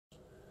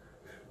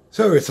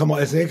So, jetzt haben wir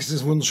als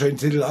nächstes einen wunderschönen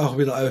Titel, auch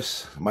wieder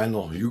aus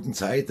meiner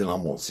Jugendzeit. Den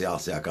haben wir sehr,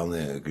 sehr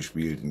gerne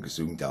gespielt und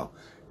gesungen. Der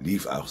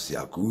lief auch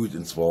sehr gut.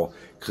 Und zwar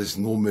Chris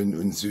Norman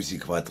und Susi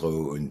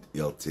Quattro und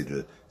ihr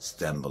Titel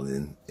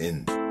Stumblin.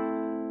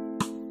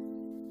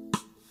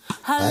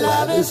 Our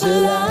love is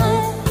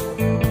alive,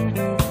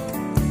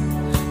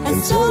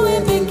 and so we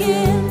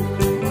begin.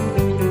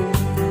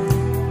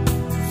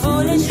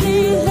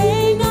 Foolishly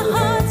laying our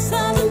hearts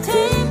on the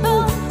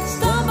table,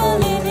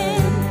 stumbling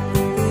in.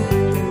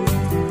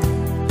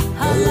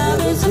 Our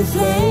love is a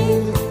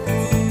flame,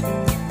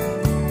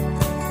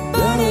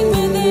 burning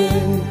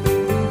within.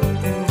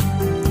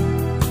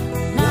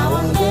 Now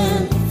and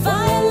then,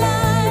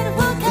 firelight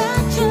will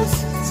catch us,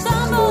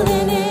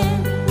 stumbling in.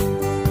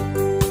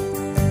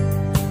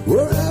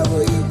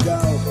 Wherever you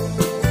go,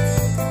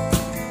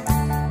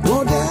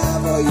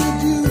 whatever you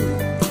do,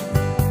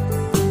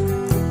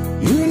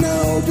 you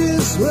know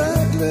this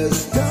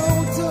reckless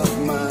thoughts of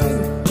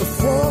mine are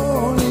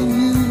falling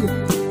you.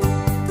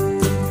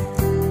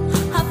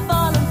 I've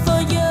fallen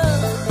for you,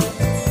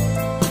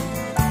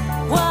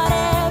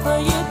 whatever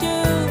you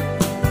do.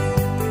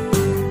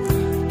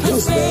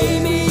 'Cause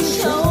baby, you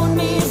showed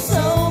me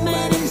so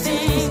many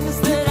things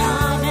that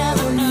I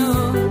never knew.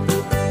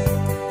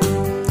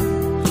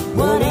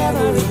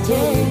 Whatever it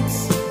takes,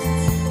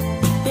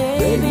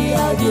 baby,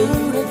 I'll do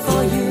it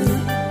for you.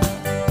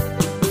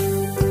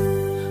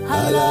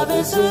 Our love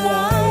is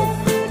alive,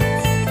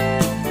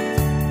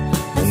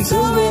 and so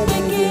we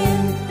begin.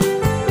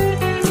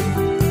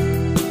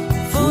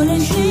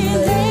 Foolishly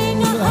laying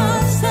our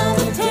hearts on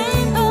the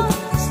table,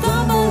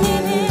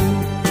 stumbling in.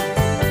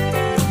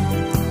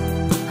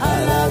 Our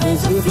love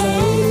is a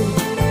flame,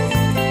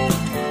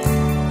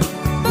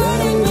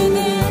 burning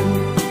within.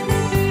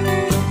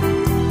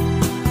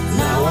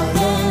 Now and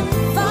then,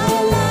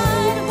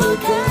 firelight will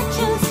catch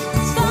us,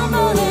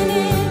 stumbling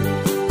in.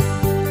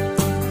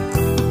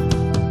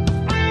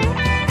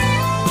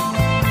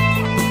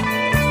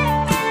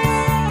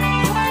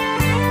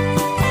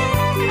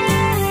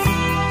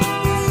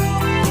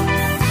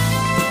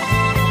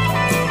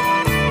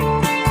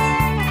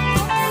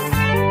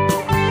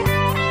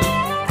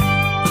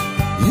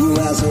 You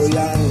are so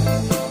young,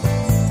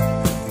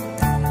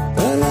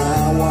 and I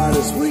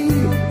was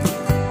sweet.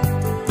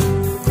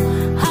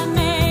 I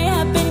may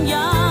have been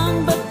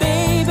young, but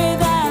baby,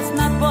 that's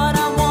not what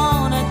I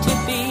wanted to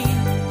be.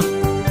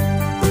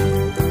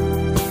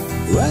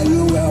 When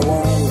you were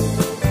warm,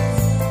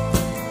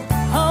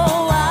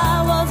 Oh,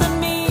 I wasn't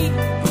me.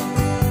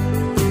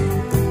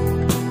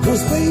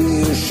 'cause baby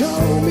you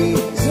show me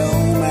so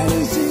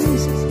many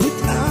things that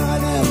I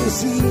never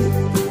seen.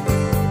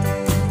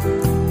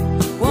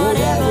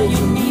 Whatever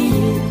you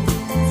need,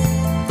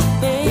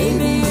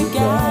 baby, you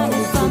got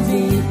it from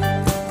me.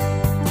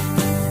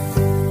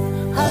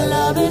 Our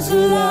love is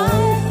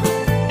alive,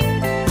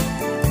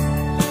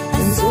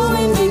 and so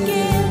we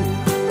begin.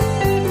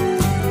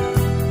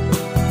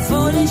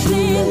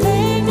 Foolishly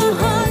laying our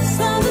hearts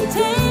on the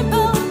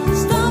table,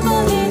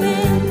 stumbling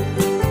in.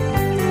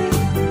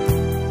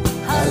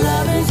 Our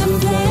love is a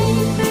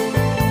flame,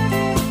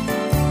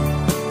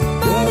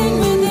 burning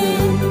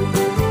within.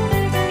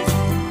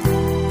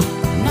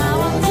 Now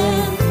and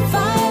then,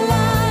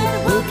 firelight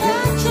will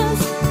catch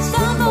us,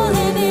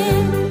 stumbling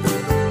in.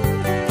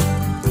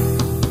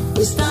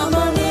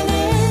 Stumbling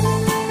in,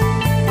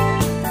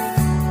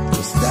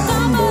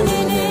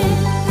 stumbling in.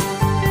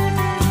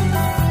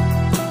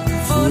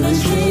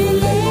 Foolishly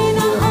laying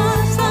our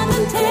hearts on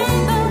the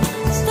table,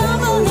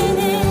 stumbling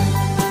in.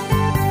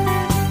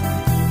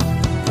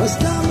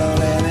 Stumbling